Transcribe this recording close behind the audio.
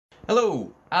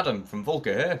Hello, Adam from Vlka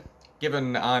here.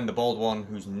 Given I'm the bald one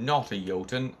who's not a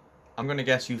Jotun, I'm going to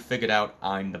guess you figured out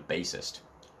I'm the bassist,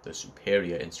 the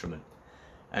superior instrument.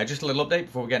 Just a little update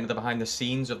before we get into the behind the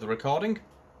scenes of the recording.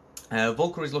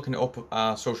 Vlka is looking to up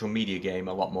our social media game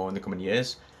a lot more in the coming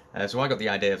years, so I got the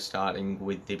idea of starting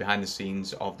with the behind the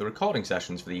scenes of the recording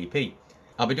sessions for the EP.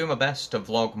 I'll be doing my best to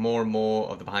vlog more and more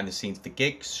of the behind the scenes of the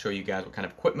gigs, show you guys what kind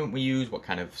of equipment we use, what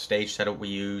kind of stage setup we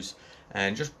use,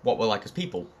 and just what we're like as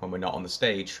people when we're not on the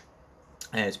stage.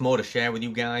 It's more to share with you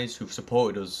guys who've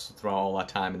supported us throughout all our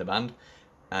time in the band,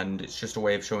 and it's just a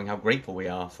way of showing how grateful we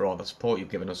are for all the support you've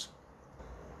given us.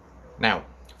 Now,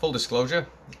 full disclosure,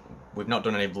 we've not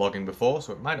done any vlogging before,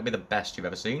 so it might not be the best you've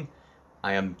ever seen.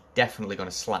 I am definitely going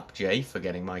to slap Jay for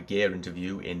getting my gear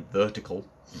interview in vertical.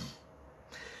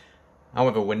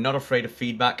 However, we're not afraid of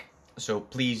feedback, so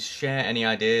please share any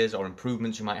ideas or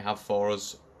improvements you might have for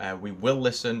us. We will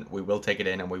listen, we will take it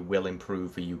in, and we will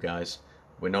improve for you guys.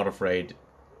 We're not afraid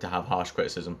to have harsh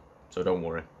criticism, so don't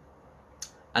worry.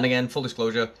 And again, full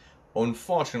disclosure,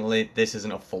 unfortunately, this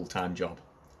isn't a full-time job.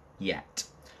 Yet.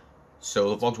 So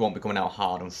the vlogs won't be coming out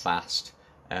hard and fast,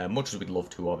 much as we'd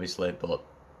love to, obviously, but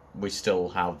we still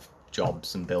have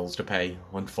jobs and bills to pay,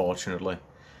 unfortunately.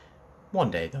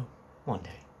 One day, though. One day.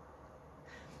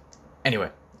 Anyway,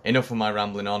 enough of my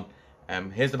rambling on.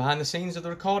 Here's the behind the scenes of the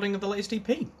recording of the latest EP.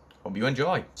 Hope you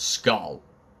enjoy. Skull.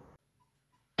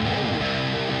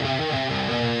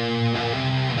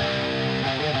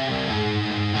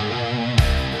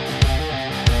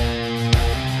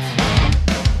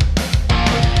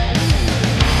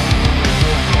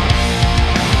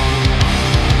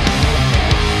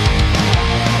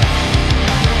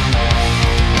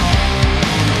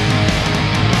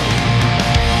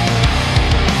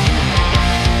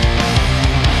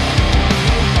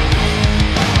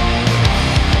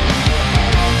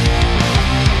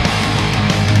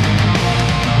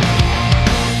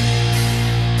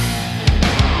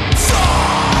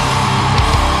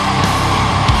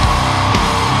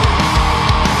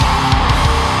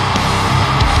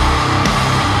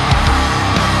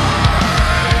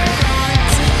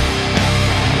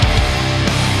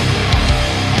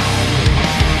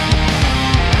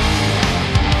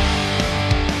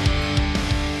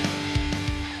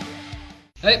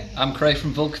 Hey, I'm Craig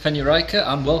from Vlka,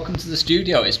 and welcome to the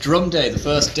studio. It's drum day, the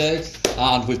first day,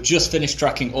 and we've just finished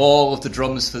tracking all of the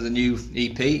drums for the new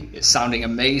EP. It's sounding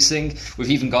amazing.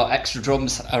 We've even got extra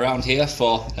drums around here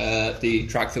for the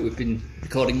track that we've been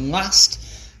recording last,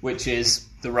 which is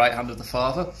The Right Hand of the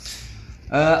Father.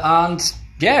 And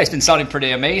yeah, it's been sounding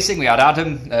pretty amazing. We had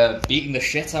Adam beating the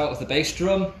shit out of the bass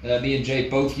drum, me and Jay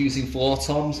both using floor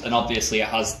toms, and obviously it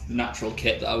has the natural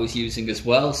kit that I was using as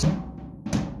well.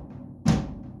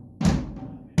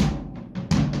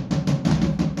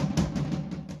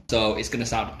 So it's going to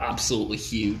sound absolutely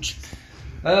huge.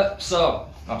 So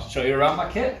I'll show you around my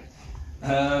kit.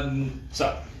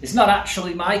 So it's not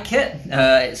actually my kit.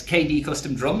 It's KD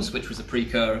Custom Drums, which was a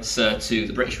precursor to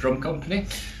the British Drum Company.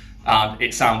 And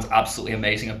it sounds absolutely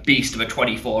amazing. A beast of a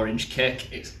 24-inch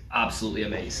kick. It's absolutely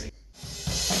amazing.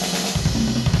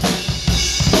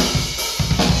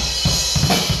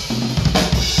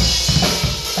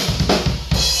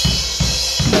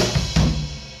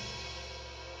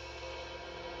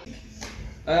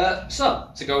 So,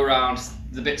 to go around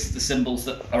the bits of the cymbals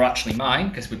that are actually mine,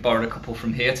 because we borrowed a couple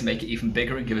from here to make it even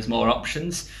bigger and give us more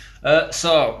options.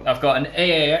 So, I've got an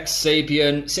AAX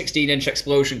Sabian 16-inch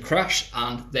Explosion Crash,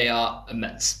 and they are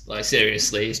immense. Like,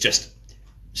 seriously, it's just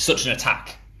such an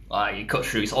attack. Like, you cut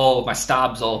through all of my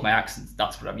stabs, all of my accents,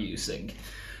 that's what I'm using.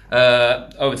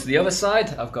 Over to the other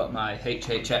side, I've got my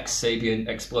HHX Sabian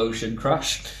Explosion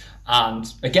Crash,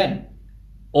 and again,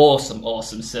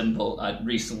 awesome cymbal. I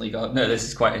recently got, no, this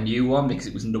is quite a new one because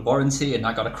it was under warranty and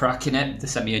I got a crack in it. They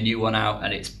sent me a new one out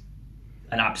and it's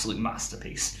an absolute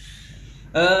masterpiece.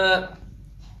 We're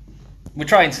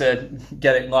trying to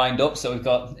get it lined up, so we've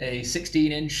got a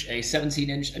 16-inch, a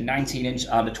 17-inch, a 19-inch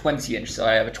and a 20-inch. So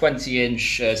I have a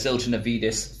 20-inch Zildjian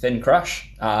Avidis thin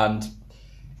crash, and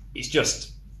it's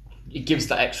just, it gives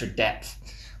that extra depth,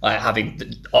 like having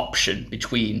the option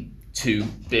between two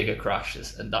bigger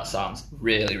crashes, and that sounds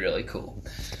really cool.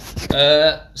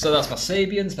 So that's my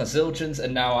Sabians, my Zildjians,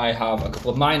 and now I have a couple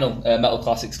of minor Metal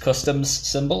Classics Customs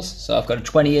cymbals. So I've got a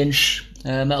 20-inch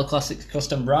Metal Classics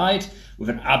Custom Ride with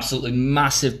an absolutely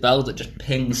massive bell that just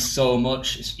pings so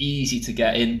much. It's easy to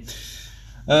get in,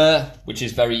 which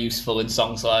is very useful in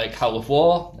songs like Howl of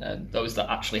War, those that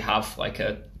actually have like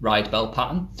a ride bell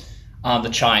pattern, and the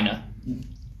China.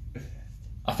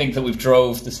 I think that we've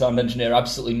drove the sound engineer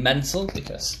absolutely mental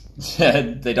because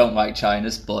they don't like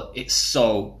Chinas, but it's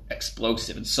so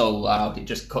explosive and so loud. It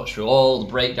just cuts through all the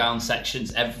breakdown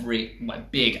sections, every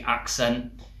big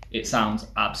accent. It sounds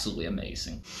absolutely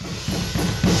amazing.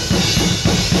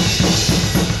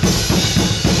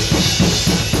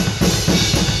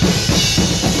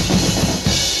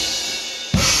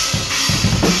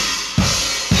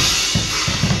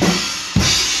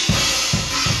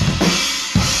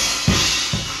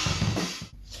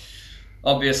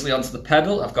 Obviously onto the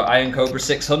pedal, I've got Iron Cobra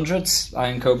 600s.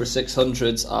 Iron Cobra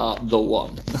 600s are the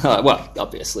one. Well,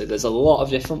 obviously there's a lot of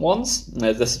different ones.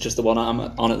 This is just the one I'm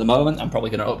on at the moment. I'm probably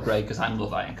going to upgrade because I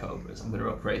love Iron Cobras. I'm going to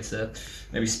upgrade to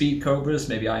maybe Speed Cobras,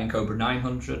 maybe Iron Cobra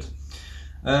 900.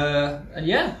 And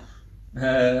yeah,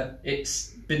 it's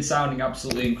been sounding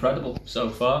absolutely incredible so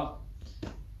far.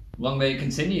 Long may it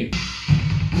continue.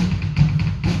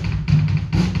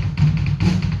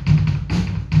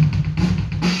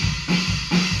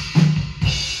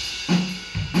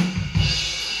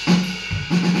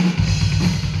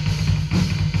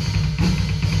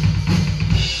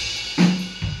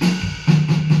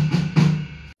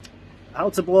 How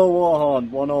to blow a war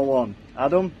horn 101.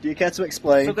 Adam, do you care to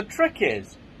explain? So the trick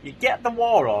is, you get the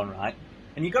war horn, right,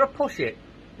 and you got to push it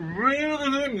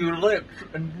really in your lips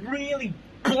and really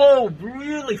blow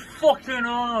really fucking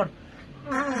hard.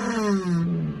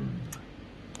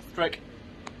 Trick.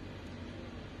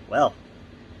 Well,